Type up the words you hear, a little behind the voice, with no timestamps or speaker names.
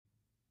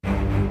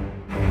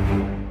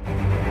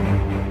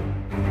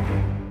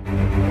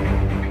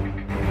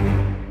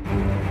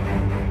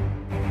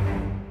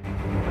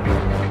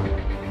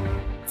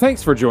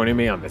Thanks for joining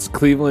me on this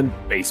Cleveland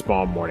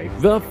baseball morning.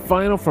 The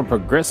final from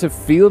Progressive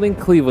Field in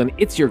Cleveland.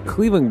 It's your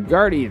Cleveland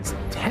Guardians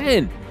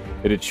 10,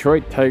 the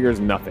Detroit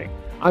Tigers nothing.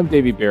 I'm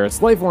Davey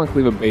Barris, lifelong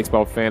Cleveland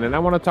baseball fan, and I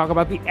want to talk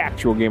about the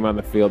actual game on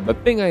the field, the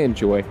thing I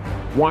enjoy,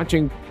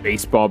 watching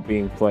baseball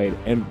being played.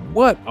 And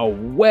what a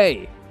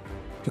way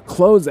to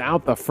close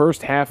out the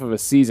first half of a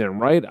season,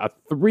 right? A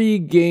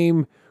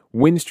 3-game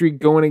win streak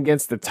going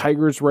against the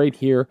Tigers right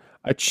here.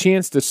 A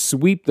chance to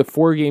sweep the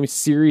 4-game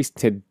series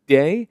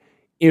today.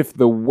 If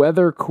the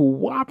weather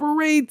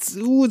cooperates,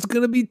 it's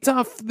going to be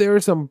tough. There are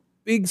some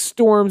big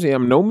storms.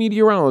 I'm no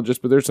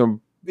meteorologist, but there's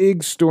some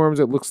big storms,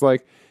 it looks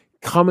like,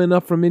 coming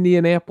up from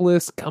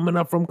Indianapolis, coming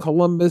up from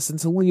Columbus and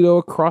Toledo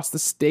across the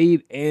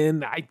state.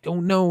 And I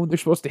don't know. They're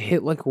supposed to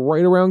hit like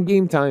right around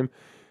game time.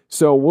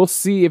 So we'll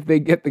see if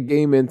they get the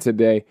game in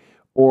today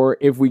or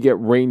if we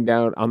get rained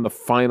out on the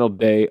final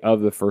day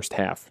of the first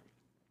half.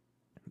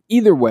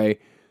 Either way,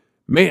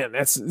 man,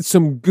 that's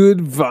some good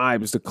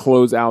vibes to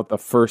close out the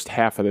first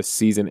half of the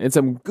season and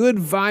some good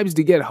vibes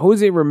to get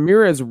Jose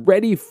Ramirez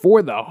ready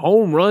for the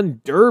home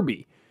run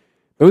derby.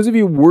 Those of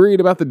you worried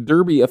about the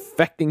derby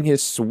affecting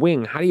his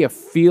swing, how do you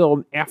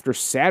feel after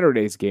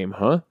Saturday's game,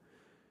 huh?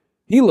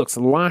 He looks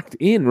locked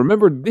in.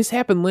 Remember, this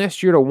happened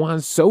last year to Juan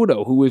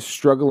Soto, who was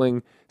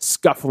struggling,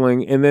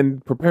 scuffling, and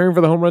then preparing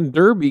for the home run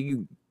derby,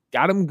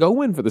 got him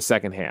going for the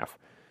second half.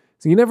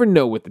 So you never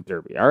know with the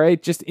derby, all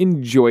right? Just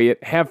enjoy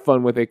it, have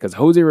fun with it, because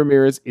Jose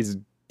Ramirez is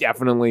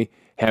definitely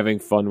having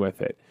fun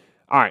with it.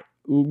 All right,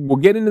 we'll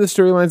get into the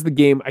storylines of the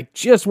game. I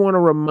just want to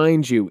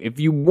remind you, if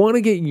you want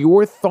to get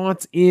your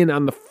thoughts in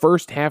on the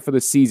first half of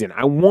the season,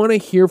 I want to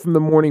hear from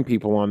the morning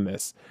people on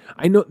this.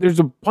 I know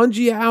there's a bunch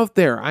of you out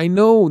there. I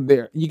know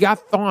you got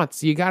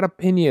thoughts, you got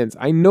opinions.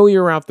 I know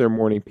you're out there,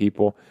 morning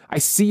people. I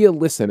see you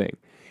listening.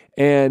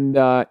 And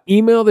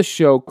email the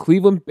show,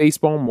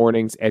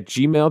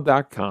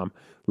 clevelandbaseballmornings@gmail.com.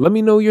 Let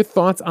me know your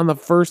thoughts on the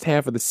first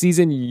half of the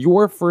season,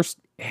 your first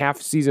half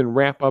season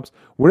wrap-ups,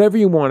 whatever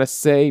you want to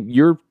say,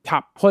 your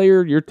top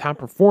player, your top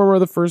performer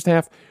of the first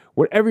half,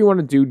 whatever you want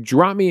to do,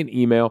 drop me an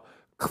email,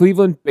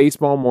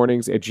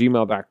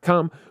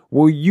 clevelandbaseballmornings@gmail.com.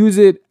 We'll use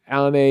it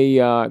on a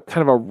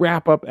kind of a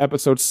wrap-up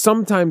episode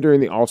sometime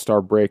during the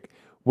All-Star break.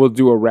 We'll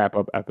do a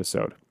wrap-up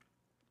episode.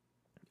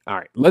 All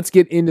right, let's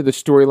get into the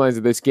storylines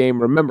of this game.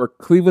 Remember,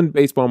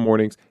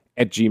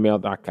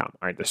 clevelandbaseballmornings@gmail.com.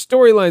 All right, the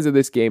storylines of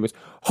this game is,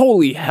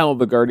 holy hell,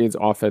 the Guardians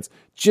offense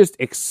just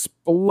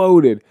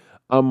exploded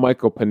on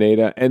Michael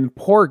Pineda, and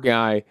poor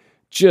guy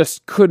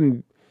just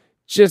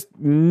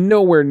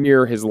nowhere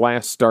near his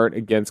last start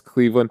against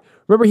Cleveland.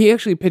 Remember, he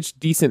actually pitched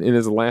decent in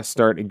his last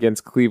start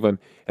against Cleveland,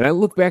 and I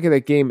look back at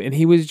that game, and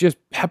he was just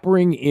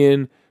peppering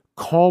in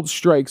called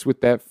strikes with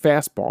that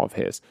fastball of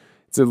his.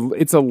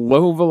 It's a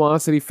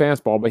low-velocity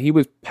fastball, but he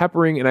was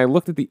peppering, and I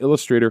looked at the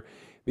illustrator,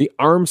 his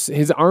arm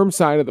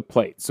side of the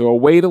plate, so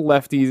away to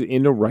lefties,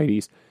 into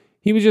righties.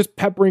 He was just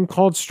peppering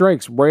called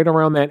strikes right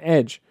around that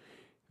edge.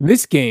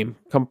 This game,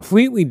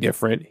 completely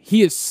different.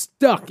 He is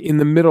stuck in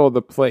the middle of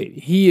the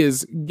plate. He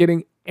is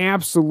getting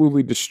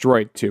absolutely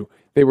destroyed, too.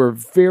 They were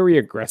very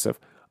aggressive.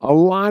 A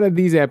lot of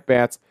these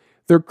at-bats,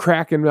 they're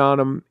cracking on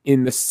him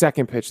in the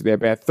second pitch of the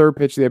at-bat, third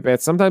pitch of the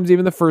at-bat, sometimes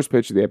even the first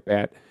pitch of the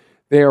at-bat.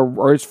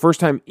 Or his first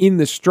time in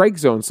the strike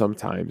zone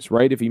sometimes,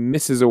 right? If he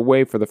misses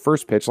away for the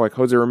first pitch, like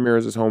Jose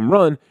Ramirez's home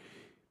run,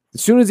 as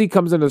soon as he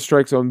comes into the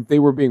strike zone, they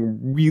were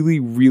being really,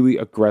 really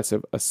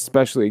aggressive,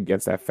 especially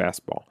against that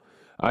fastball.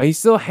 He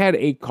still had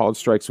 8 called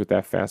strikes with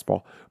that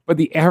fastball, but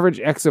the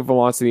average exit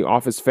velocity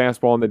off his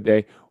fastball in the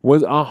day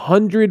was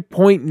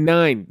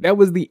 100.9. That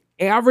was the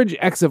average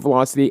exit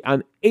velocity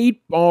on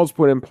 8 balls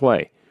put in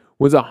play,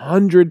 was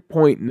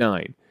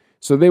 100.9.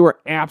 So they were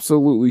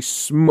absolutely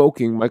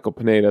smoking Michael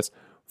Pineda's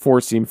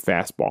four-seam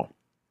fastball.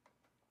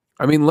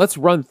 I mean, let's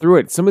run through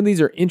it. Some of these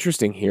are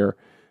interesting here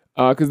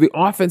because the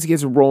offense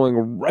gets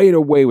rolling right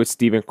away with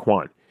Steven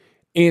Kwan.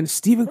 And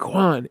Steven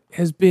Kwan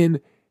has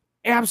been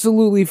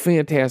absolutely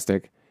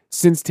fantastic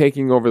since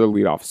taking over the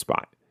leadoff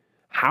spot.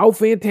 How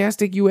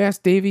fantastic, you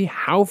ask, Davey?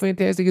 How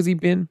fantastic has he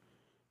been?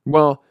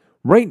 Well,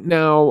 right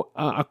now,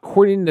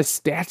 according to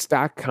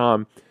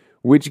Stats.com,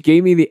 which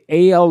gave me the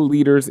AL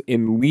leaders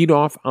in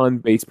leadoff on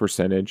base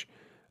percentage,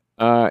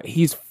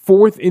 he's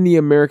 4th in the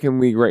American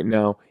League right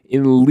now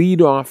in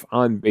leadoff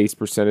on base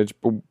percentage,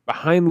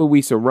 behind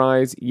Luis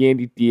Arraez,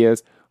 Yandy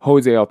Diaz,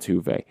 Jose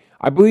Altuve.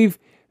 I believe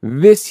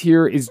this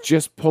here is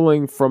just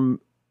pulling from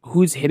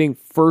who's hitting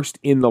first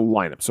in the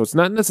lineup. So it's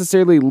not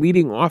necessarily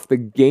leading off the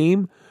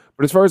game,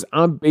 but as far as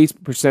on-base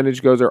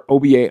percentage goes, or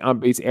OBA,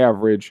 on-base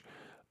average,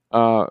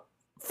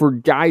 for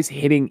guys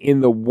hitting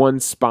in the one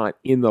spot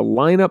in the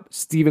lineup,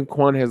 Steven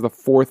Kwan has the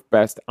 4th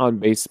best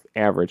on-base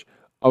average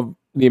of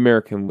the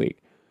American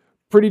League.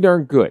 Pretty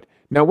darn good.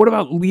 Now, what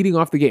about leading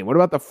off the game? What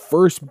about the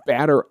first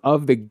batter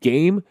of the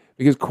game?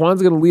 Because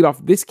Kwan's going to lead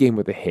off this game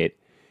with a hit.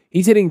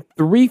 He's hitting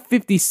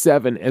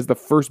 .357 as the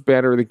first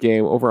batter of the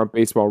game over on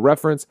Baseball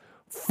Reference.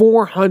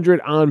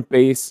 400 on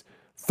base,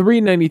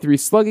 .393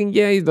 slugging.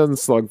 Yeah, he doesn't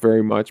slug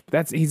very much,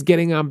 but he's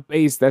getting on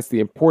base. That's the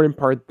important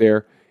part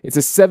there. It's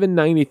a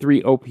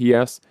 .793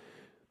 OPS.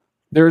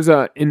 There's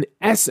an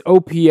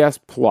SOPS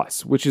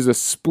plus, which is a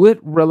split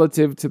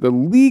relative to the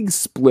league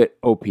split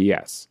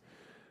OPS.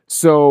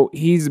 So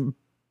he's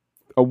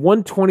a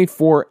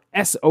 124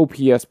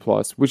 SOPS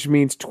plus, which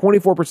means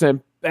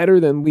 24% better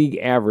than league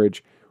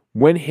average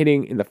when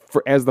hitting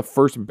as the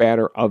first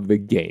batter of the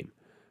game,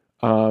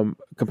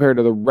 compared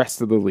to the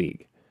rest of the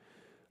league.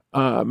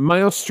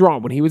 Myles Straw,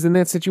 when he was in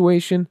that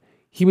situation,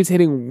 he was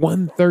hitting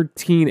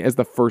 113 as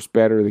the first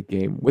batter of the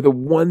game with a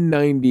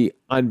 190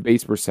 on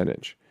base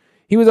percentage.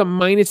 He was a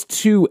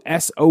 -2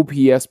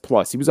 SOPS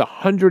plus. He was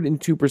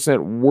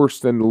 102% worse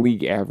than the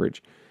league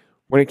average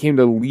when it came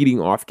to leading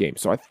off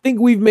games. So I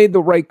think we've made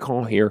the right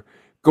call here,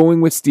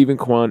 going with Steven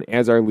Kwan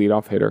as our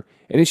leadoff hitter.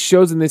 And it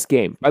shows in this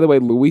game. By the way,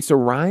 Luis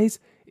Arraez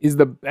is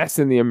the best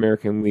in the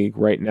American League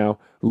right now,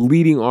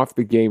 leading off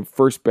the game,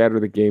 first batter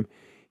of the game.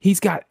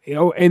 He's got,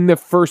 in the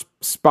first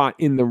spot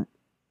in the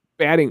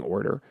batting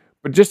order.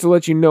 But just to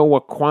let you know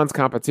what Kwan's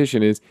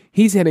competition is,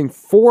 he's hitting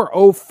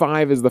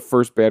 .405 as the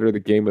first batter of the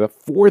game with a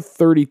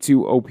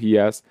 .432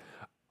 OPS,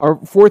 or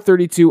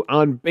 .432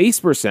 on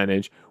base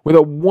percentage with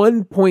a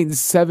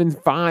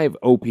 1.75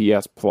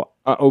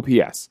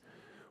 OPS.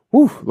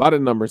 Whew, a lot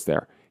of numbers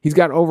there. He's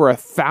got over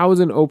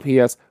 1,000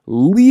 OPS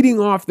leading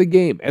off the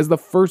game as the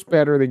first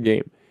batter of the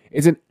game.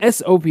 It's an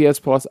SOPS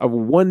plus of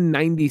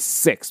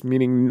 196,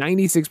 meaning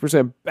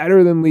 96%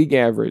 better than league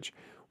average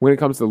when it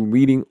comes to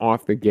leading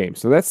off the game.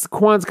 So that's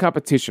Kwan's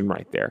competition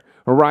right there.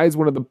 Arraez,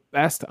 one of the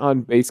best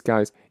on-base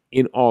guys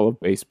in all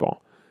of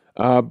baseball.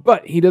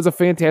 But he does a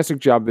fantastic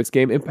job this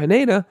game, and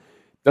Pineda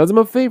does him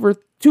a favor.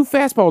 2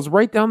 fastballs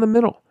right down the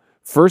middle.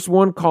 First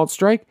one called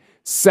strike.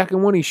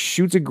 Second one, he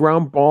shoots a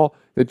ground ball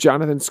that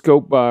Jonathan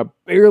Schoop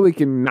barely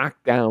can knock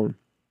down.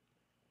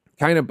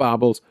 Kind of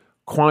bobbles.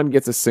 Kwan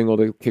gets a single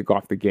to kick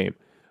off the game.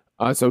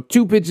 So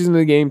 2 pitches in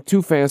the game,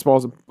 2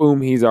 fastballs,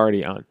 boom, he's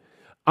already on.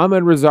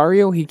 Ahmed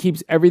Rosario, he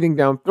keeps everything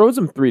down, throws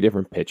him 3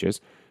 different pitches,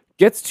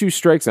 gets 2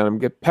 strikes on him,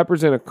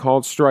 peppers in a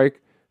called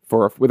strike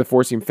with a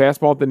four-seam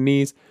fastball at the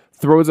knees,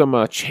 throws him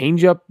a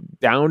changeup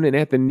down and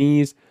at the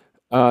knees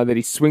that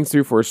he swings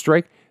through for a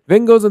strike,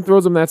 then goes and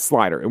throws him that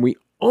slider. And we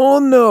all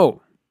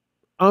know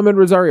Ahmed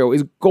Rosario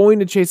is going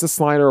to chase a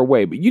slider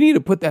away, but you need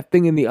to put that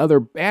thing in the other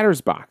batter's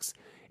box.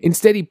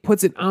 Instead, he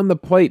puts it on the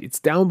plate. It's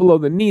down below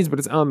the knees, but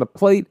it's on the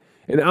plate.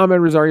 And Ahmed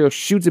Rosario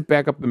shoots it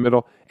back up the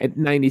middle at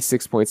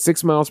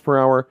 96.6 miles per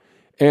hour.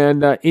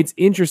 And it's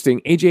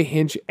interesting. AJ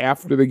Hinch,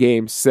 after the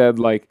game, said,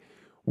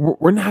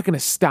 we're not going to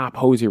stop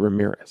Jose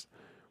Ramirez.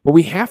 What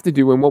we have to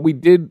do, and what we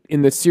did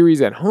in the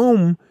series at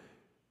home,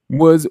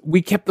 was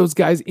we kept those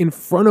guys in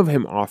front of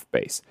him off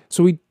base.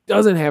 So he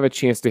doesn't have a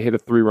chance to hit a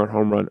 3-run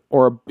home run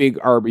or a big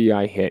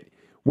RBI hit.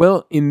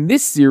 Well, in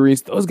this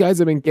series, those guys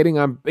have been getting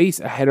on base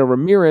ahead of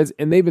Ramirez,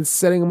 and they've been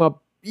setting him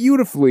up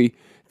beautifully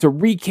to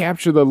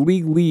recapture the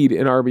league lead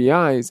in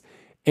RBIs,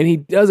 and he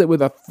does it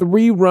with a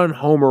 3-run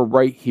homer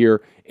right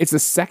here. It's the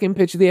second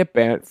pitch of the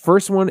at-bat.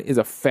 First one is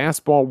a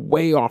fastball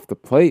way off the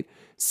plate.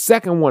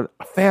 Second one,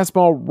 a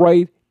fastball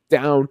right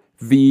down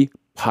the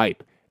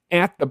pipe.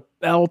 At the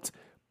belt,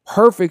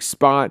 perfect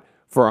spot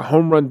for a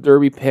home run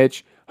derby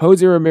pitch.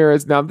 Jose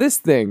Ramirez, now this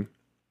thing,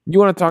 you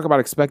want to talk about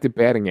expected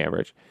batting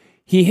average.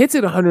 He hits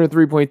it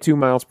 103.2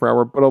 miles per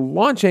hour, but a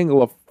launch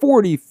angle of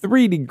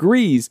 43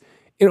 degrees.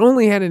 It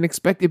only had an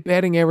expected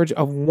batting average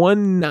of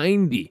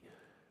 190,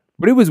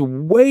 but it was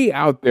way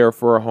out there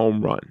for a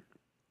home run.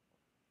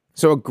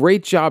 So a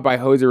great job by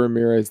Jose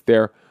Ramirez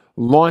there,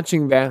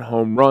 launching that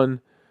home run.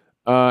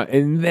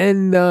 And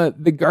then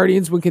the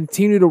Guardians would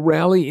continue to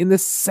rally in the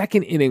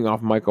second inning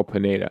off Michael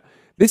Pineda.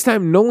 This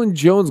time, Nolan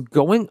Jones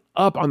going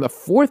up on the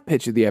 4th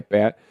pitch of the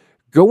at-bat,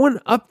 going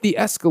up the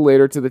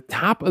escalator to the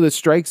top of the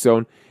strike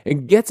zone,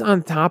 and gets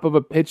on top of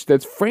a pitch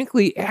that's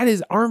frankly at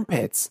his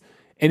armpits,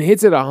 and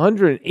hits it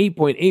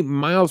 108.8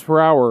 miles per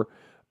hour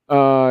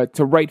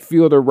to right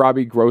fielder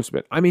Robbie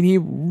Grossman. I mean, he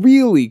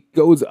really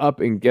goes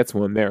up and gets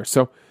one there.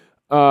 So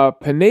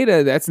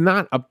Pineda, that's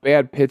not a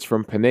bad pitch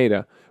from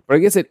Pineda, but I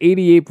guess at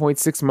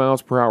 88.6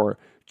 miles per hour,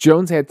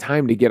 Jones had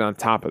time to get on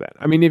top of that.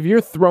 I mean, if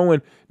you're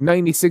throwing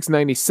 96,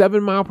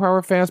 97 mile per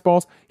hour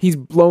fastballs, he's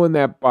blowing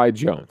that by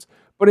Jones.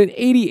 But an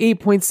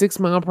 88.6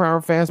 mile per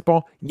hour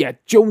fastball, yeah,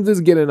 Jones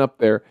is getting up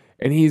there,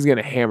 and he's going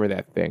to hammer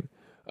that thing.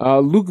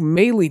 Luke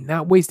Maile,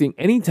 not wasting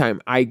any time,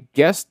 I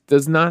guess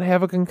does not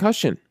have a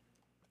concussion.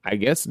 I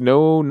guess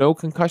no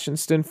concussion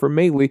stint for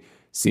Maile.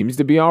 Seems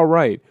to be all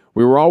right.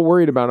 We were all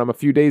worried about him a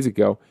few days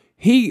ago.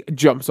 He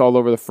jumps all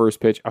over the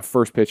first pitch, a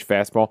first pitch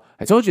fastball.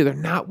 I told you they're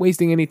not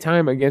wasting any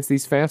time against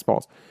these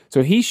fastballs.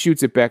 So he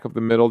shoots it back up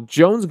the middle.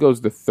 Jones goes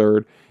to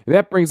third, and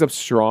that brings up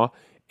Straw.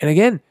 And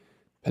again,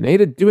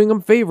 Pineda doing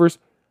him favors.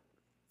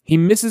 He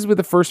misses with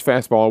the first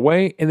fastball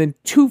away, and then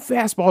 2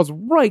 fastballs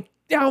right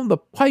down the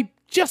pipe,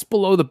 just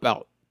below the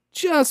belt.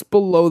 Just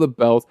below the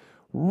belt,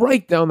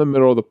 right down the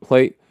middle of the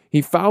plate.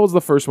 He fouls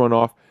the first one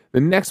off. The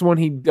next one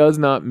he does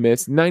not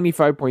miss.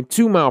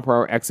 95.2 mile per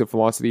hour exit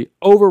velocity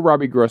over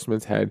Robbie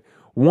Grossman's head.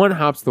 One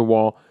hops the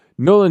wall.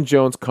 Nolan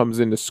Jones comes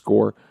in to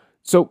score.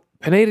 So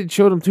Pineda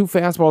showed him two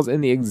fastballs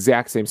in the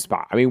exact same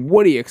spot. I mean,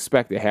 what do you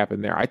expect to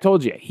happen there? I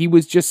told you, he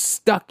was just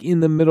stuck in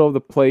the middle of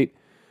the plate.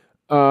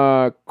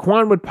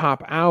 Kwan would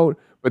pop out,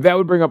 but that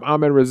would bring up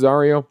Ahmed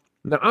Rosario.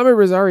 Now, Ahmed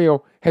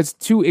Rosario has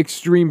two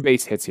extreme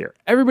base hits here.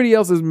 Everybody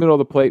else is middle of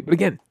the plate, but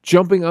again,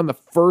 jumping on the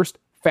first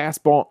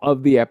fastball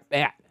of the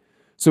at-bat.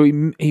 So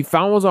he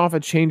fouls off a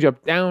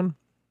changeup down,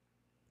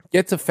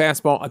 gets a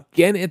fastball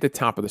again at the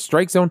top of the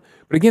strike zone,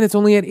 but again, it's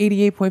only at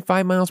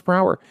 88.5 miles per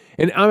hour.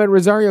 And Ahmed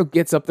Rosario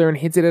gets up there and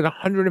hits it at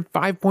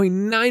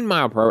 105.9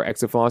 mile per hour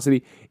exit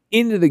velocity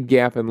into the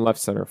gap in left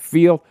center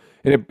field,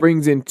 and it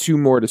brings in two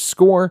more to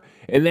score,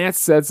 and that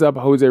sets up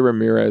Jose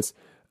Ramirez.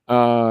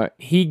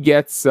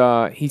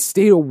 He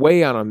stayed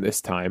away on him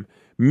this time,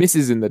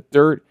 misses in the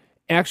dirt,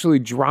 actually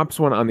drops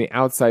one on the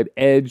outside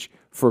edge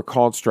for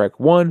called strike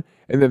one,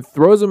 and then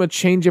throws him a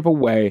changeup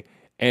away,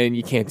 and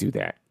you can't do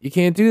that. You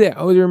can't do that.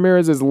 Jose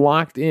Ramirez is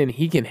locked in.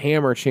 He can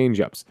hammer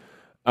changeups,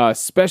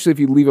 especially if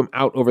you leave him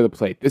out over the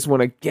plate. This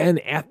one, again,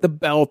 at the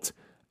belt,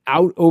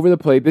 out over the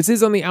plate. This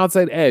is on the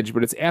outside edge,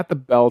 but it's at the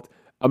belt.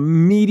 A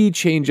meaty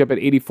changeup at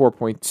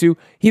 84.2.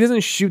 He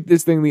doesn't shoot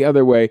this thing the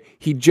other way.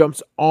 He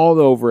jumps all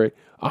over it.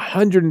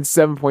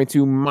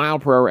 107.2 mile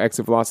per hour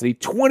exit velocity,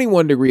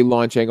 21 degree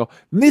launch angle.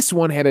 This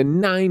one had a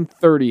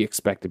 930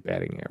 expected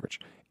batting average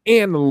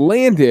and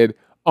landed.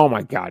 Oh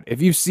my God. If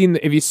you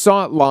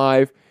saw it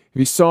live, if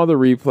you saw the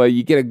replay,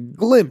 you get a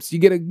glimpse, you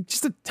get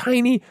just a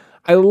tiny,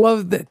 I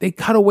love that they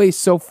cut away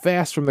so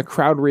fast from the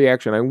crowd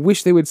reaction. I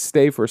wish they would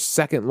stay for a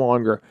second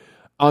longer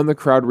on the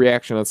crowd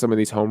reaction on some of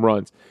these home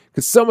runs,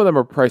 because some of them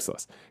are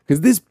priceless.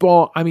 Because this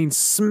ball,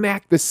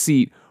 smacked the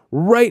seat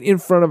right in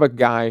front of a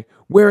guy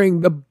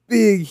wearing the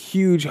big,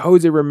 huge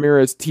Jose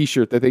Ramirez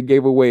t-shirt that they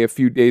gave away a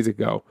few days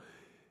ago.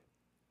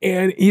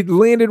 And it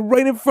landed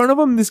right in front of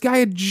him. This guy,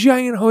 a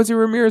giant Jose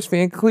Ramirez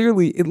fan,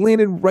 clearly, it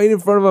landed right in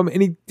front of him,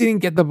 and he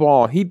didn't get the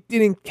ball. He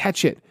didn't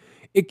catch it.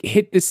 It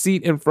hit the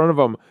seat in front of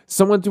him.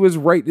 Someone to his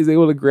right is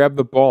able to grab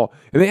the ball.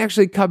 And they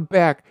actually cut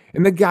back,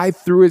 and the guy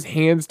threw his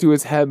hands to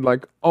his head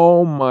like,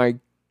 oh my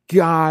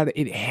God,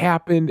 it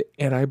happened,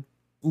 and I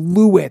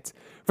blew it.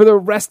 For the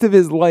rest of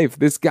his life,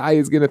 this guy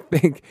is going to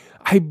think,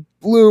 I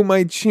blew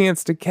my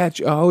chance to catch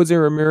a Jose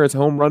Ramirez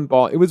home run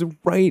ball. It was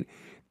right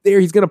there.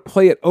 He's going to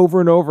play it over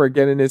and over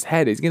again in his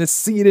head. He's going to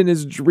see it in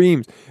his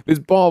dreams. This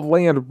ball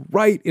land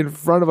right in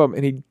front of him,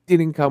 and he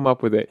didn't come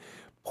up with it.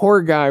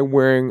 Poor guy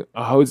wearing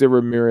a Jose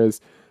Ramirez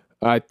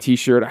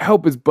t-shirt. I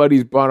hope his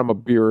buddies bought him a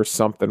beer or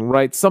something,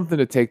 right? Something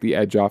to take the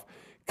edge off,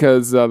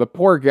 because the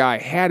poor guy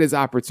had his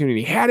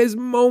opportunity, had his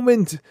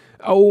moment.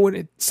 Oh,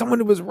 and someone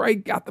who was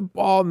right got the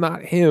ball,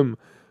 not him.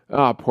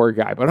 Oh, poor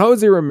guy. But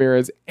Jose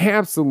Ramirez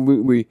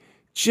absolutely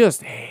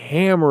just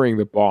hammering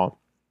the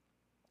ball.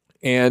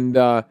 And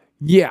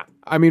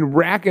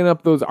racking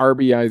up those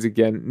RBIs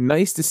again.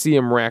 Nice to see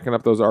him racking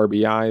up those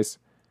RBIs.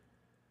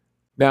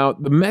 Now,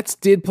 the Mets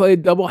did play a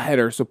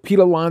doubleheader, so Pete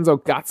Alonso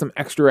got some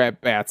extra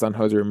at-bats on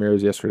Jose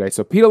Ramirez yesterday.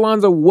 So Pete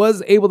Alonso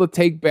was able to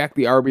take back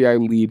the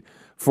RBI lead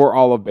for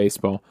all of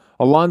baseball.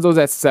 Alonso's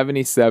at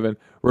 77.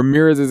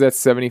 Ramirez is at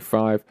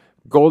 75.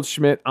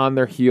 Goldschmidt on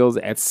their heels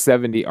at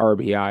 70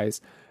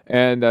 RBIs.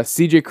 And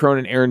CJ Cron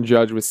and Aaron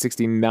Judge with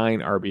 69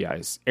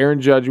 RBIs.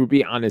 Aaron Judge would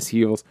be on his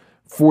heels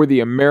for the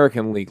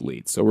American League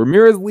lead. So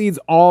Ramirez leads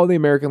all the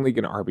American League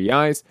in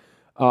RBIs.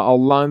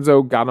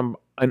 Alonso got him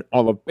in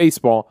all of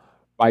baseball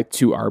by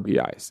 2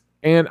 RBIs.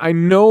 And I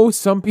know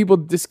some people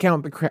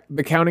discount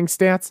the counting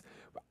stats,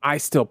 but I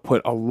still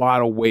put a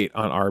lot of weight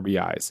on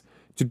RBIs.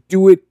 To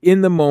do it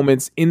in the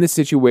moments, in the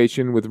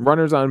situation, with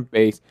runners on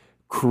base,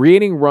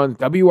 creating runs,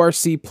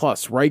 WRC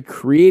plus, right?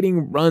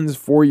 Creating runs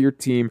for your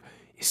team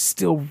is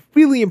still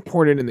really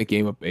important in the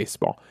game of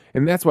baseball.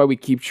 And that's why we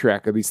keep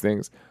track of these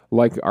things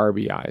like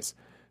RBIs.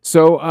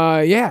 So,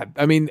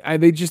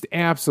 they just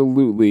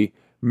absolutely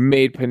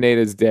made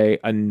Pineda's day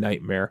a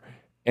nightmare.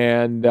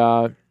 And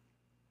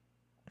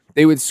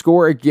they would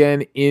score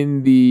again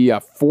in the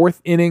 4th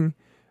inning.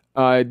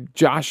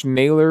 Josh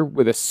Naylor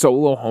with a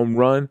solo home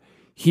run.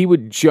 He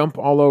would jump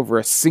all over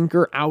a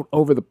sinker out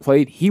over the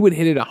plate. He would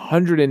hit it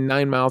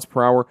 109 miles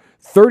per hour,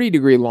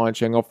 30-degree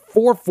launch angle,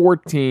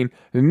 414,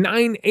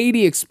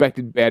 980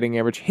 expected batting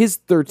average, his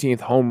 13th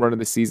home run of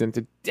the season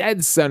to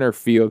dead center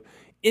field,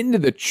 into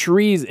the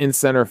trees in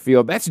center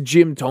field. That's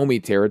Jim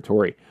Thome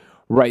territory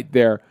right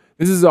there.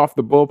 This is off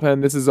the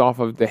bullpen. This is off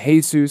of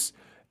DeJesus.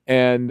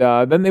 And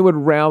then they would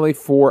rally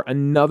for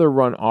another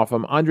run off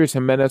him. Andres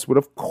Gimenez would,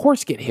 of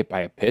course, get hit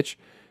by a pitch,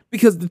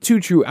 because the two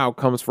true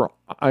outcomes for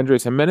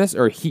Andres Gimenez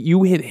are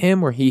you hit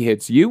him or he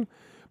hits you.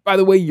 By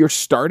the way, you're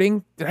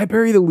starting. Did I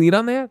bury the lead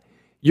on that?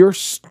 You're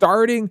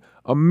starting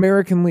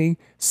American League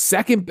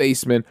second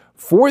baseman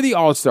for the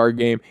All-Star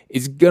game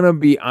is going to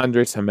be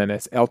Andres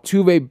Gimenez.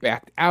 Altuve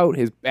backed out.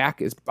 His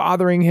back is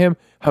bothering him.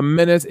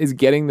 Gimenez is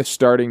getting the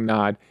starting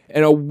nod,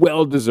 and a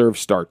well-deserved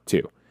start,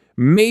 too.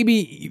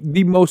 Maybe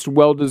the most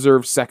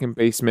well-deserved second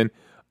baseman.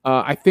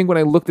 I think when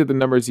I looked at the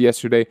numbers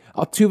yesterday,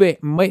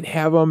 Altuve might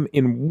have him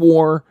in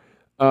WAR,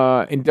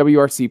 in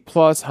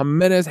WRC+.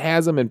 Gimenez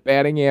has him in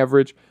batting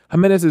average.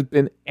 Gimenez has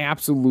been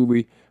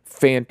absolutely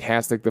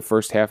fantastic the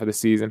first half of the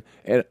season.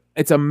 And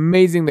it's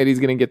amazing that he's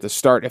going to get the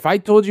start. If I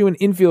told you an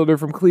infielder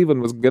from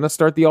Cleveland was going to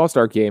start the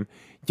All-Star game,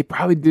 you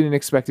probably didn't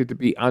expect it to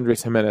be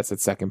Andres Gimenez at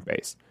second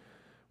base,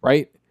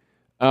 right?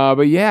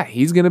 But yeah,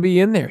 he's going to be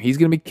in there. He's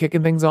going to be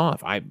kicking things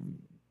off.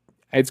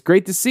 It's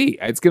great to see.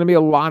 It's going to be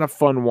a lot of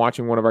fun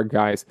watching one of our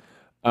guys,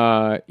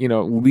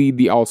 lead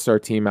the All-Star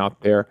team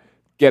out there,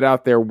 get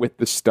out there with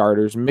the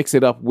starters, mix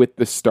it up with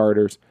the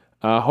starters.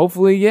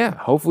 Hopefully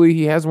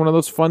he has one of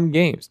those fun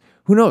games.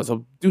 Who knows?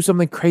 He'll do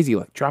something crazy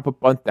like drop a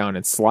bunt down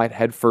and slide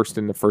head first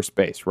into first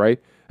base,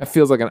 right? That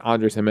feels like an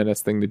Andres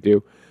Gimenez thing to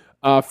do.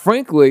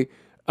 Frankly,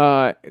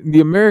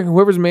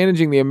 whoever's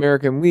managing the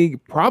American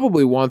League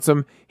probably wants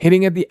him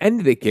hitting at the end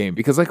of the game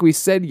because, like we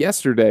said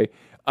yesterday,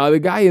 the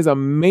guy is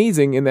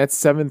amazing in that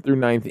 7th through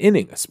 9th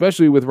inning,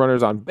 especially with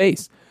runners on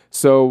base.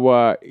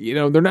 So,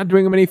 they're not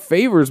doing him any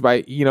favors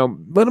by,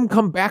 let him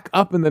come back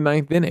up in the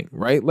 9th inning,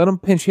 right? Let him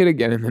pinch hit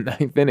again in the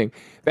 9th inning.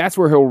 That's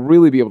where he'll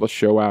really be able to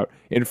show out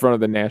in front of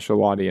the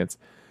national audience.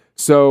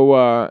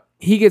 So,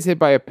 he gets hit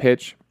by a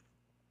pitch,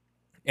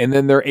 and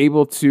then they're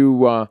able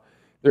to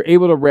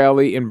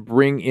rally and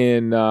bring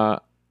in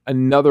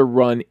another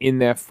run in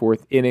that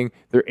 4th inning.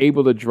 They're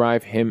able to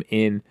drive him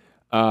in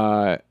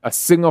a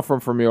single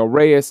from Franmil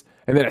Reyes,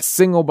 and then a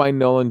single by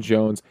Nolan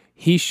Jones.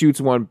 He shoots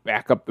one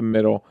back up the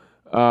middle.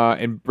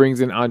 And brings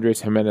in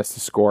Andres Gimenez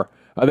to score.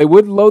 They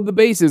would load the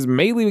bases.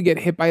 Maile would get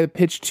hit by the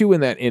pitch too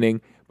in that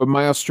inning, but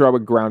Myles Straw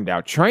would ground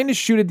out, trying to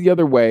shoot it the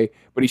other way,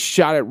 but he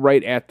shot it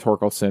right at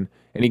Torkelson,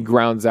 and he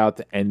grounds out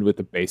to end with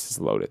the bases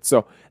loaded.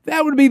 So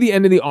that would be the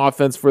end of the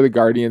offense for the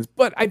Guardians,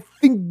 but I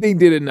think they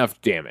did enough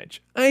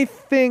damage. I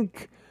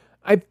think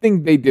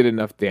they did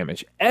enough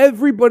damage.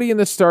 Everybody in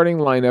the starting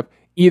lineup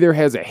either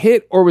has a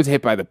hit or was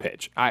hit by the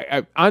pitch.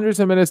 Andres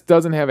Gimenez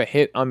doesn't have a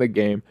hit on the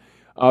game.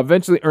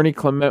 Eventually, Ernie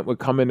Clement would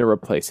come in to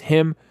replace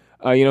him.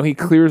 He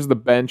clears the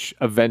bench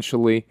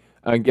eventually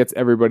and gets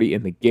everybody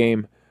in the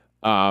game.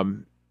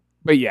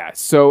 But yeah,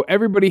 so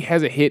everybody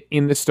has a hit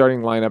in the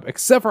starting lineup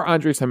except for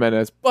Andres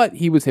Gimenez, but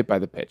he was hit by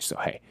the pitch. So,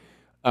 hey,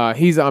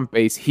 he's on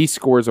base. He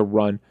scores a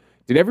run.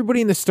 Did everybody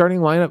in the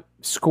starting lineup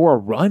score a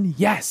run?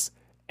 Yes.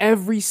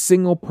 Every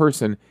single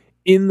person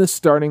in the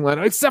starting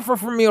lineup except for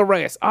Franmil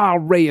Reyes.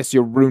 Reyes,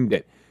 you ruined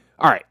it.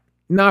 All right,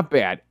 not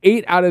bad.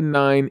 8 out of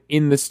 9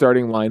 in the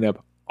starting lineup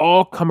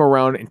all come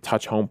around and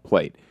touch home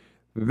plate.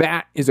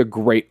 That is a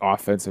great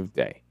offensive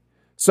day.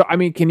 So,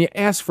 can you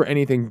ask for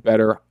anything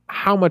better?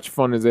 How much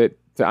fun is it?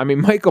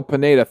 Michael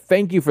Pineda,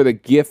 thank you for the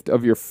gift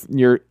of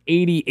your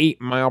 88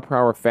 mile per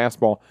hour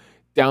fastball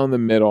down the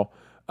middle.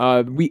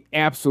 We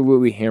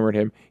absolutely hammered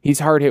him. He's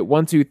hard hit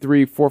 1, 2,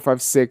 3, 4,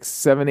 5, 6,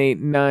 7, 8,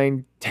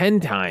 9, 10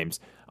 times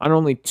on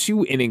only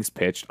 2 innings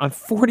pitched. On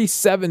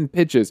 47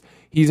 pitches,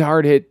 he's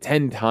hard hit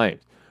 10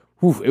 times.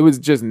 It was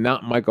just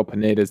not Michael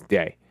Pineda's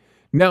day.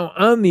 Now,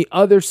 on the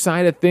other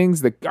side of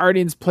things, the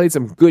Guardians played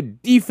some good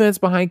defense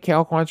behind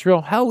Cal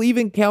Quantrill. Hell,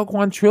 even Cal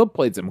Quantrill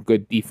played some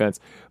good defense,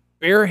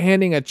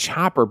 barehanding a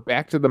chopper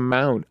back to the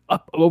mound,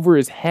 up over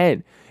his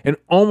head, and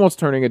almost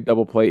turning a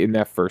double play in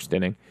that first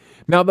inning.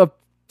 Now, the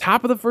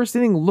top of the first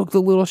inning looked a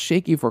little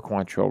shaky for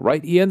Quantrill,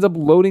 right? He ends up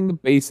loading the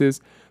bases,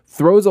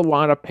 throws a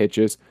lot of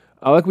pitches.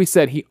 Like we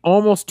said, he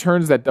almost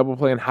turns that double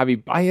play on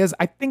Javi Baez.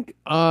 I think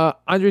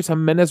Andres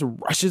Gimenez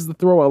rushes the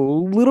throw a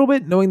little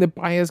bit, knowing that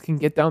Baez can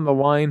get down the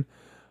line.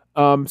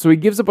 So he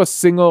gives up a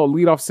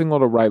leadoff single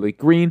to Riley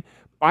Green.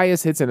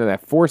 Baez hits into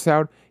that force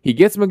out. He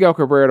gets Miguel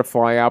Cabrera to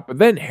fly out, but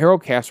then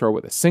Harold Castro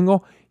with a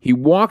single. He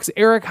walks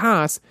Eric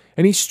Haas,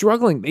 and he's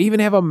struggling. They even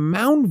have a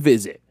mound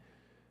visit,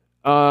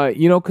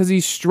 because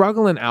he's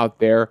struggling out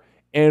there.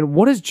 And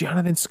what does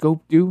Jonathan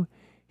Schoop do?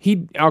 He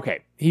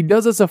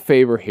does us a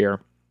favor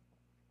here.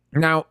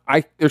 Now,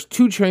 there's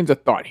 2 trains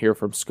of thought here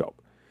from Schoop.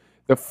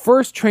 The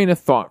first train of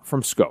thought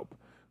from Schoop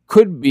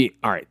could be,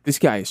 all right, this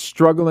guy is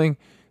struggling.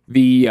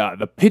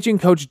 The pitching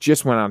coach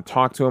just went out and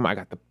talked to him. I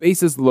got the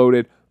bases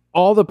loaded.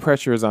 All the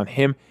pressure is on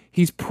him.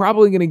 He's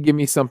probably going to give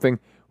me something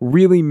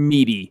really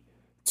meaty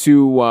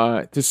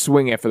to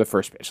swing at for the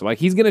first pitch. Like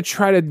he's going to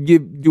try to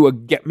do a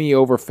get me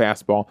over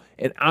fastball,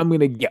 and I'm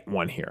going to get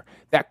one here.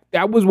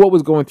 That was what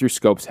was going through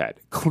Schoop's head,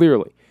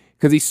 clearly,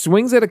 because he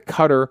swings at a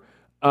cutter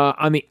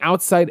on the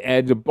outside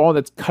edge, a ball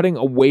that's cutting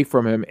away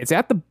from him. It's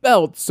at the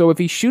belt, so if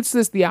he shoots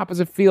this the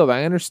opposite field,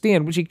 I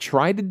understand, which he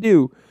tried to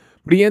do,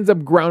 but he ends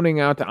up grounding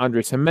out to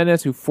Andres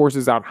Gimenez, who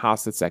forces out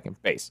Haas at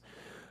second base.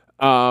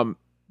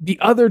 The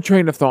other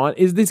train of thought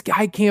is this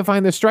guy can't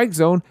find the strike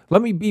zone.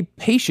 Let me be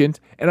patient,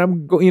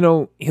 and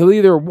he'll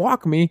either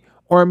walk me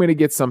or I'm going to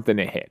get something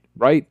to hit,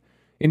 right?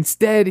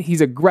 Instead, he's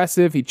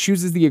aggressive. He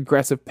chooses the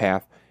aggressive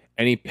path,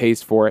 and he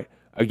pays for it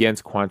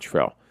against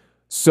Quantrill.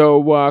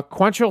 So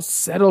Quantrill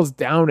settles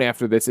down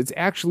after this. It's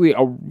actually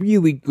a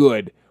really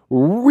good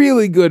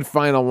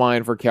final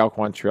line for Cal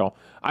Quantrill.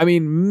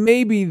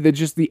 Maybe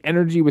the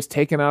energy was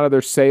taken out of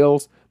their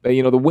sails.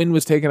 The wind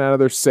was taken out of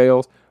their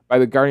sails by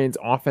the Guardians'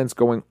 offense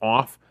going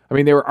off.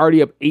 They were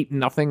already up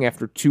 8-0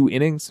 after 2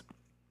 innings.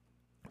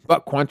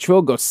 But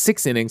Quantrill goes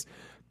 6 innings,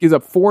 gives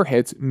up 4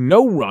 hits,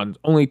 no runs,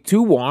 only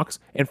 2 walks,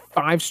 and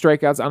 5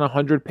 strikeouts on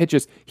 100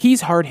 pitches.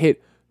 He's hard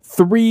hit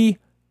 3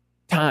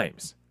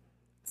 times.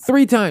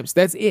 3 times.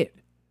 That's it.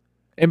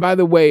 And by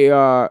the way,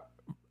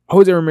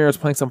 Jose Ramirez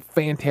playing some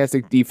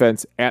fantastic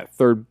defense at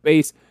third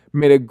base.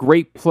 Made a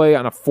great play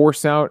on a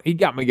force out. He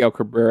got Miguel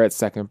Cabrera at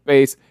second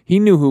base. He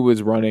knew who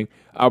was running,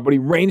 but he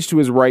ranged to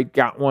his right,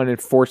 got one,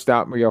 and forced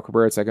out Miguel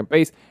Cabrera at second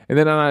base. And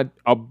then on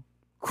a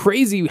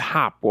crazy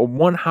hop, a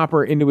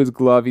one-hopper into his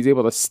glove, he's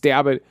able to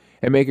stab it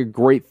and make a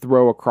great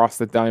throw across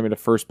the diamond to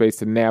first base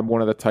to nab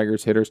one of the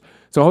Tigers hitters.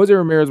 So Jose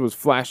Ramirez was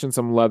flashing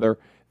some leather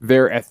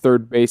there at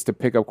third base to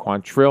pick up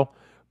Quantrill.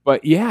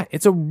 But yeah,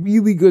 it's a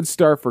really good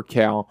start for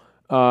Cal.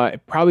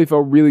 It probably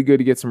felt really good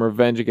to get some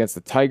revenge against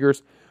the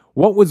Tigers.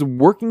 What was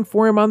working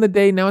for him on the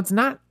day? Now, it's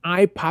not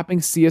eye-popping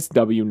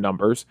CSW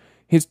numbers.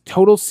 His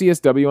total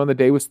CSW on the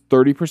day was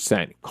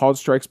 30%, called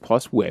strikes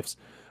plus whiffs.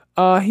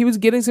 He was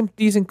getting some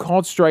decent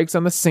called strikes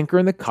on the sinker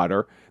and the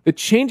cutter. The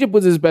changeup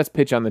was his best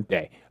pitch on the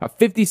day. A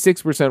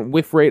 56%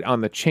 whiff rate on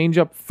the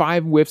changeup,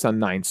 5 whiffs on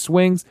 9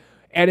 swings.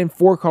 Add in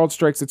 4 called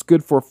strikes, it's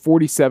good for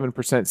 47%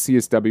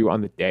 CSW on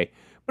the day.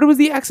 But it was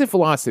the exit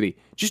velocity,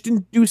 just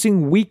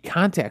inducing weak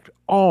contact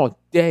all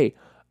day.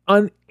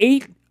 On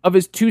 8 of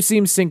his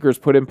two-seam sinkers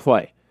put in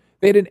play,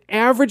 they had an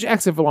average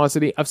exit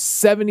velocity of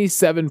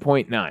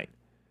 77.9.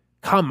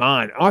 Come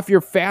on, off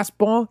your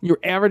fastball, your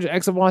average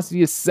exit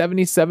velocity is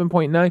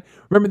 77.9.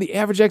 Remember, the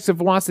average exit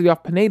velocity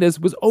off Pineda's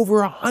was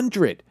over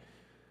 100.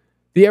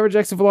 The average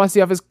exit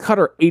velocity off his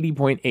cutter,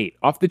 80.8.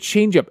 Off the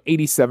changeup,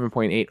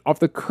 87.8. Off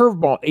the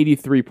curveball,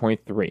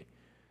 83.3.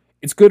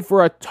 It's good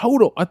for a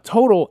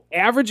total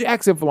average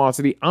exit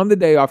velocity on the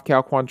day off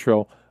Cal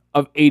Quantrill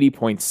of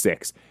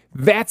 80.6.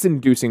 That's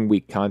inducing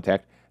weak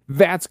contact.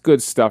 That's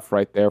good stuff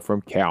right there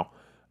from Cal.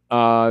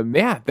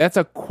 Yeah, that's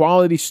a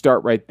quality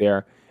start right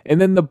there. And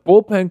then the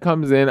bullpen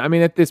comes in. I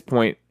mean, at this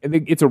point,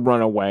 it's a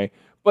runaway.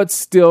 But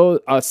still,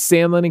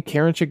 Sandlin and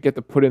Karinchak get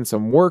to put in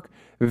some work.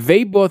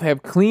 They both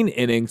have clean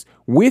innings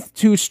with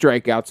 2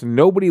 strikeouts.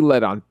 Nobody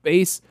led on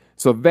base.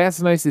 So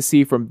that's nice to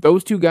see from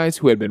those 2 guys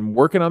who had been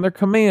working on their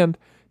command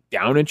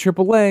down in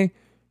AAA,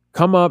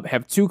 come up,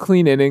 have 2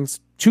 clean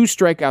innings, 2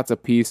 strikeouts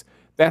apiece.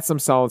 That's some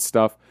solid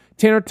stuff.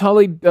 Tanner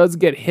Tully does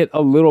get hit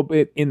a little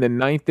bit in the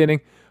 9th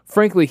inning.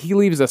 Frankly, he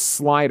leaves a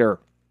slider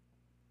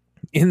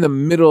in the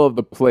middle of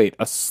the plate,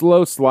 a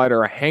slow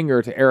slider, a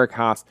hanger to Eric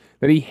Haas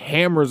that he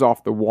hammers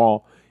off the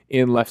wall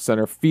in left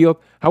center field.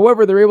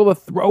 However, they're able to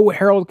throw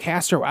Harold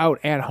Castro out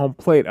at home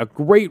plate. A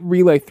great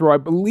relay throw, I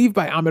believe,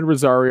 by Ahmed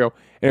Rosario,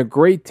 and a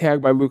great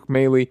tag by Luke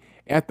Maile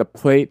at the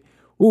plate.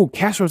 Ooh,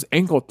 Castro's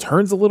ankle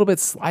turns a little bit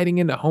sliding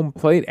into home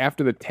plate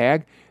after the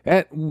tag.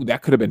 That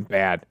could have been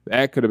bad.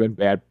 That could have been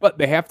bad. But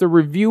they have to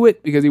review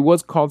it because he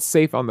was called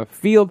safe on the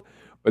field.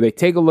 But they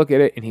take a look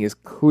at it, and he is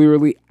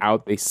clearly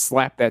out. They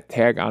slap that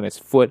tag on his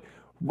foot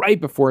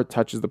right before it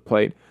touches the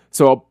plate.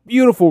 So a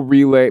beautiful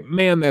relay.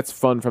 Man, that's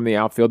fun from the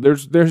outfield.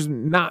 There's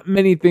not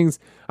many things.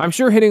 I'm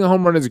sure hitting a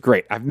home run is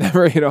great. I've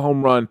never hit a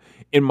home run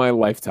in my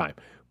lifetime.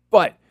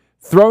 But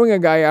throwing a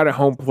guy out at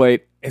home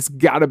plate, it's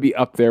got to be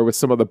up there with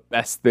some of the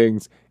best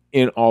things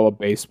in all of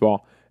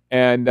baseball.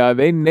 And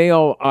they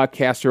nail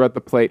Castro at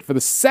the plate for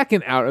the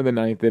second out of the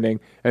 9th inning.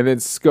 And then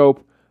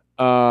Scope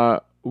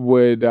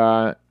would,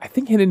 I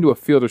think, hit into a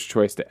fielder's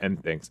choice to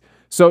end things.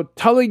 So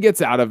Tully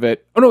gets out of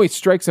it. Oh, no, he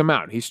strikes him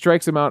out. He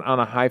strikes him out on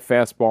a high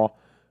fastball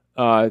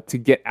to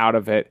get out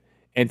of it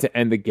and to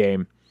end the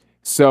game.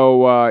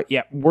 So,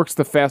 works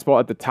the fastball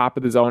at the top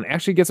of the zone.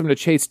 Actually gets him to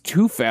chase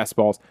 2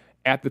 fastballs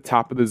at the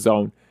top of the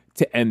zone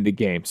to end the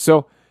game.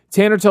 So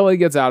Tanner Tully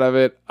gets out of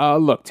it.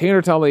 Look,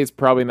 Tanner Tully is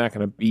probably not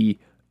going to be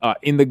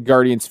in the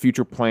Guardians'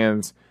 future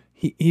plans.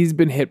 He's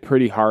been hit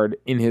pretty hard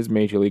in his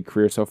major league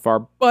career so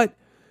far, but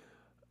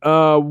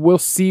we'll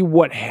see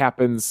what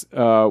happens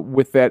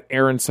with that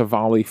Aaron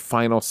Savali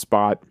final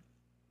spot.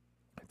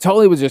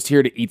 Tully was just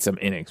here to eat some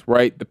innings,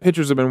 right? The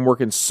pitchers have been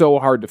working so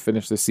hard to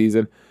finish the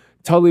season.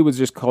 Tully was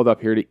just called up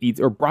here to eat,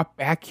 or brought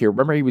back here.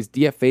 Remember, he was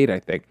DFA'd, I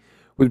think.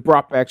 Was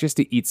brought back just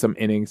to eat some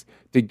innings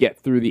to get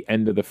through the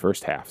end of the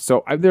first half.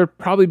 So there'll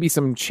probably be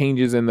some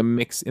changes in the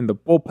mix in the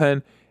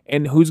bullpen,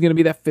 and who's going to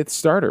be that 5th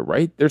starter,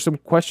 right? There's some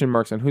question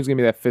marks on who's going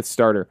to be that 5th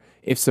starter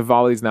if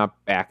Savali's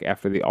not back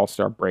after the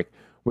All-Star break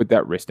with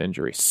that wrist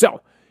injury.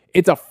 So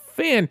it's a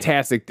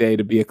fantastic day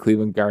to be a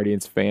Cleveland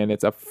Guardians fan.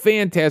 It's a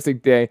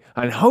fantastic day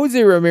on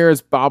Jose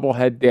Ramirez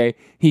bobblehead day.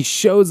 He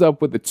shows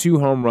up with the 2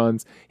 home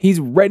runs. He's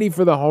ready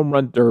for the home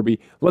run derby.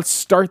 Let's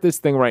start this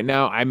thing right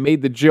now. I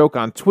made the joke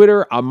on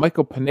Twitter.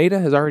 Michael Pineda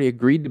has already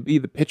agreed to be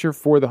the pitcher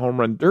for the home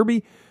run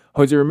derby.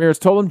 Jose Ramirez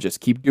told him, just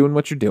keep doing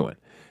what you're doing.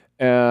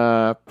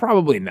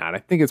 Probably not. I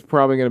think it's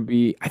probably going to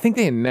be, I think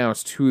they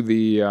announced who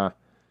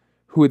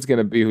it's going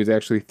to be who's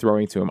actually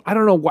throwing to him. I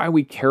don't know why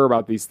we care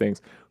about these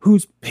things.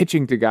 Who's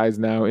pitching to guys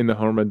now in the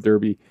home run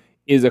derby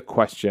is a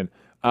question.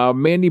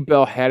 Mandy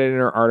Bell had it in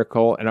her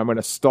article, and I'm going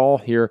to stall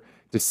here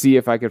to see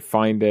if I could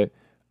find it.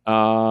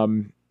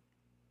 Junior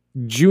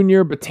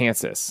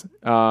Betances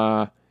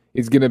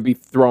is going to be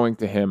throwing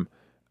to him.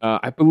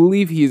 I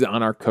believe he's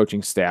on our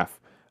coaching staff.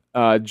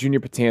 Junior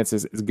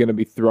Betances is going to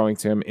be throwing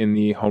to him in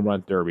the home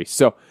run derby.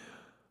 So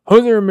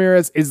Jose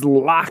Ramirez is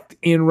locked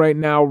in right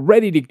now,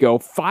 ready to go.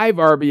 5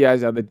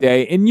 RBIs on the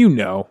day, and you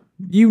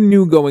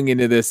knew going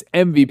into this,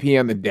 MVP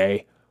on the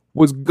day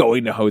was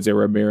going to Jose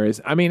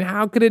Ramirez. I mean,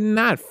 how could it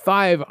not?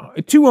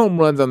 2 home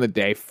runs on the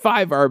day,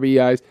 5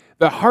 RBIs,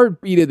 the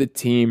heartbeat of the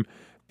team.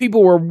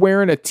 People were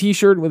wearing a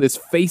t-shirt with his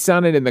face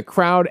on it in the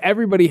crowd.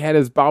 Everybody had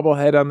his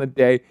bobblehead on the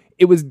day.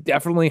 It was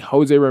definitely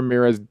Jose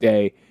Ramirez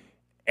day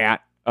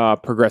at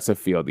Progressive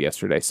Field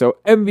yesterday. So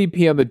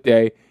MVP on the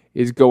day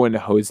is going to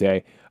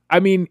Jose. I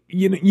mean,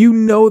 you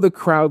know the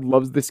crowd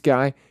loves this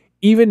guy.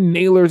 Even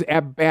Naylor's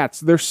at bats,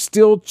 they're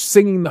still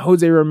singing the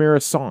Jose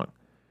Ramirez song,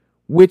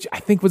 which I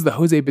think was the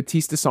Jose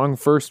Bautista song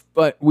first,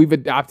 but we've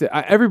adopted.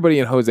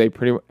 Everybody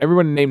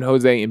everyone named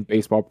Jose in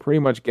baseball pretty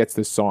much gets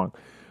this song.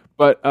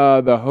 But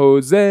the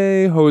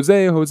Jose,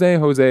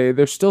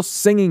 they're still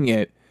singing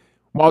it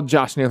while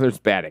Josh Naylor's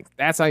batting.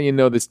 That's how you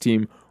know this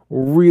team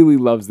really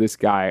loves this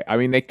guy. I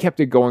mean, they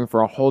kept it going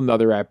for a whole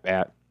nother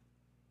at-bat.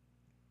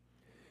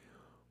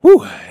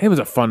 Whew, it was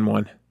a fun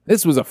one.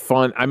 This was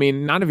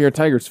not if you're a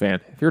Tigers fan.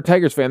 If you're a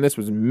Tigers fan, this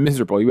was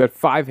miserable. You had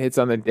 5 hits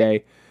on the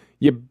day.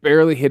 You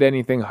barely hit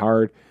anything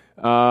hard.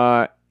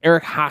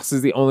 Eric Haas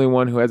is the only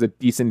one who has a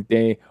decent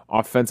day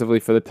offensively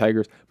for the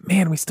Tigers.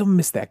 Man, we still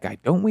miss that guy,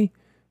 don't we?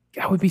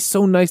 That would be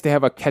so nice to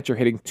have a catcher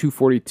hitting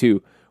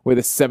 242 with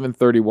a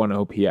 731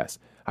 OPS.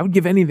 I would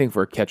give anything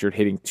for a catcher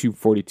hitting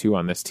 242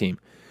 on this team.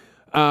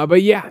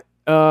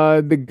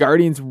 The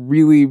Guardians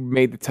really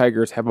made the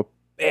Tigers have a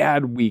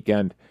bad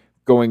weekend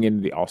going into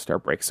the All-Star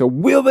break. So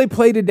will they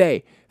play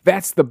today?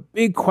 That's the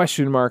big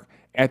question mark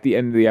at the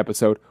end of the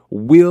episode.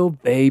 Will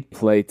they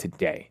play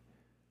today?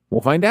 We'll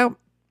find out.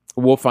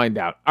 All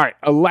right,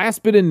 a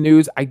last bit of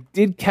news. I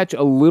did catch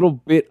a little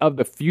bit of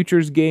the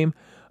Futures game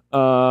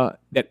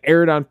that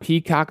aired on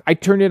Peacock. I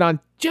turned it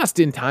on just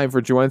in time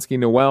for Joenski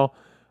Noel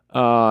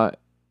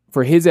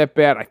for his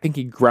at-bat. I think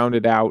he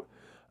grounded out.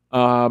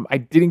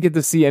 I didn't get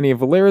to see any of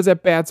Valera's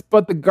at-bats,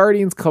 but the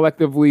Guardians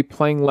collectively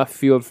playing left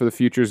field for the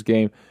Futures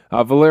game.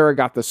 Valera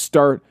got the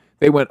start.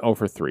 They went 0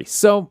 for 3.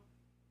 So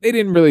they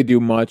didn't really do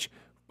much,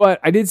 but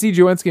I did see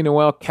Joenski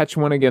Noel catch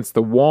one against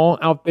the wall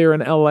out there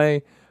in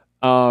L.A.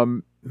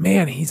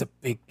 Man, he's a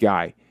big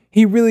guy.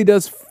 He really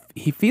does.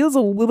 He feels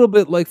a little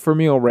bit like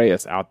Fermín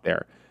Reyes out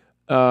there.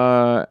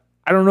 I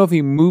don't know if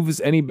he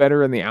moves any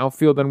better in the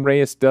outfield than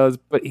Reyes does,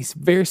 but he's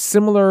very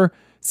similar.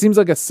 Seems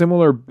like a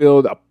similar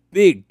build, a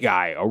big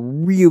guy, a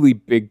really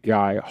big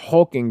guy, a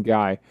hulking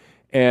guy.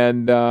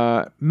 And,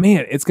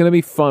 man, it's going to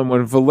be fun.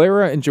 When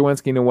Valera and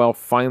Joenski Noel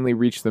finally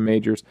reach the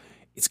majors,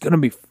 it's going to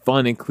be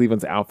fun in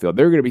Cleveland's outfield.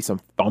 There are going to be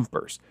some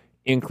thumpers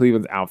in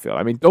Cleveland's outfield.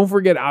 I mean, don't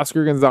forget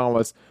Oscar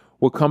Gonzalez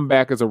will come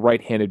back as a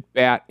right-handed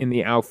bat in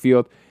the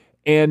outfield.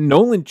 And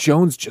Nolan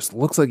Jones just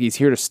looks like he's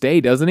here to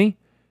stay, doesn't he?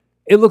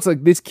 It looks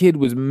like this kid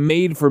was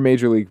made for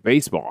Major League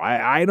Baseball.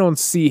 I don't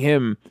see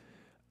him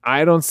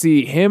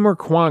or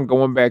Kwan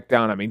going back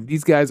down. I mean,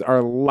 these guys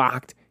are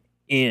locked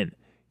in.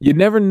 You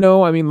never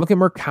know. I mean, look at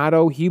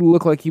Mercado. He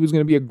looked like he was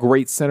going to be a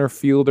great center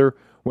fielder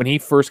when he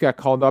first got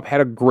called up, had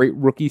a great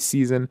rookie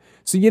season.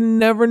 So you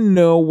never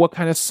know what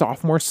kind of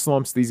sophomore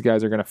slumps these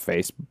guys are going to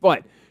face.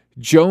 But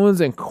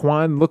Jones and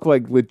Kwan look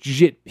like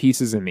legit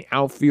pieces in the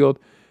outfield.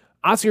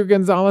 Oscar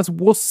Gonzalez,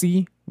 we'll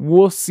see.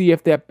 We'll see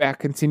if that bat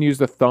continues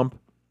to thump.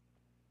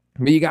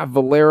 But you got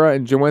Valera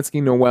and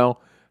Joenski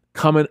Noel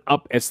coming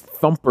up as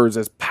thumpers,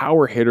 as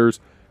power hitters,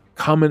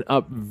 coming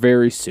up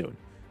very soon.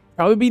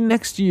 Probably be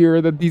next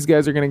year that these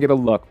guys are going to get a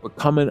look, but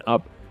coming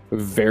up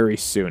very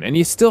soon. And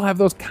you still have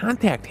those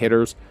contact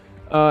hitters.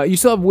 You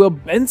still have Will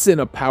Benson,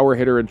 a power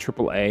hitter in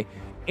AAA,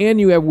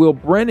 and you have Will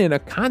Brennan, a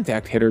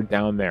contact hitter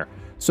down there.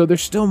 So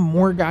there's still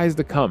more guys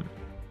to come.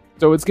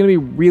 So it's going to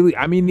be really,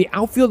 I mean, the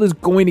outfield is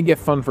going to get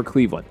fun for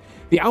Cleveland.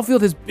 The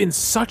outfield has been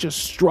such a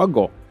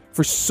struggle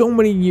for so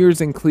many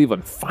years in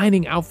Cleveland,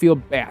 finding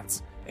outfield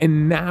bats.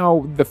 And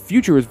now the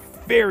future is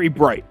very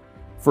bright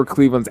for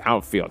Cleveland's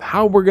outfield.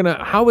 How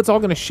it's all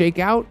gonna shake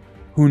out,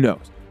 who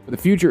knows? But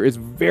the future is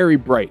very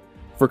bright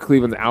for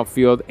Cleveland's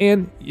outfield,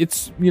 and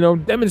it's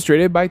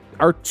demonstrated by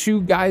our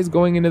 2 guys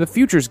going into the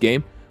Futures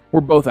game.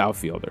 We're both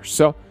outfielders,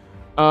 so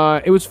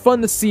it was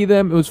fun to see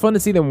them. It was fun to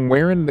see them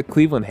wearing the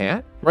Cleveland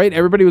hat, right?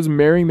 Everybody was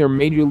wearing their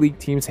major league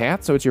team's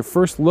hat, so it's your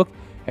first look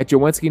at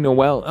Joenski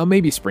Noel,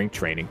 maybe spring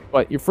training,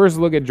 but your first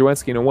look at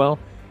Joenski Noel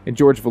and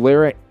George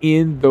Valera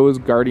in those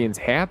Guardians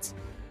hats.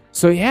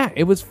 So yeah,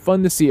 it was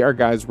fun to see our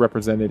guys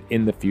represented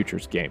in the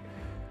Futures game.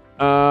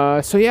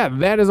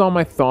 That is all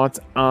my thoughts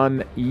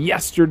on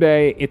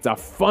yesterday. It's a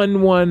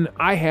fun one.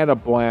 I had a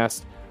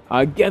blast.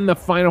 Again, the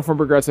final from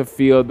Progressive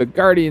Field, the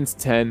Guardians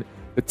 10,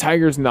 the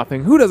Tigers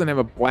nothing. Who doesn't have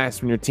a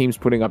blast when your team's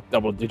putting up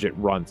double-digit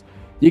runs?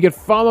 You can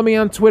follow me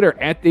on Twitter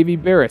at Davey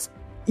Barris.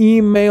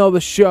 Email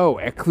the show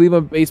at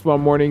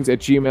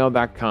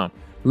clevelandbaseballmornings@gmail.com.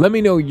 Let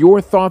me know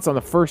your thoughts on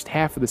the first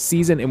half of the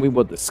season, and we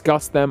will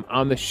discuss them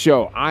on the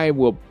show. I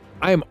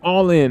am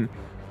all in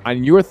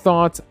on your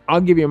thoughts.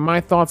 I'll give you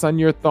my thoughts on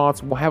your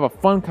thoughts. We'll have a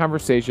fun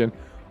conversation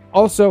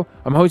Also,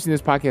 I'm hosting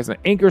this podcast on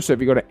Anchor, so if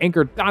you go to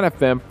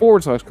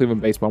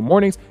anchor.fm/Cleveland Baseball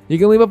Mornings, you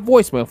can leave a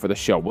voicemail for the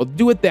show. We'll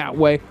do it that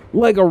way,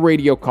 like a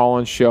radio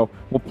call-in show.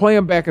 We'll play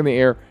them back in the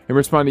air and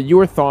respond to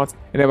your thoughts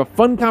and have a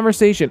fun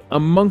conversation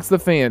amongst the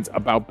fans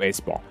about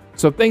baseball.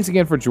 So thanks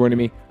again for joining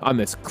me on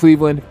this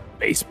Cleveland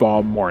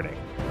Baseball Morning.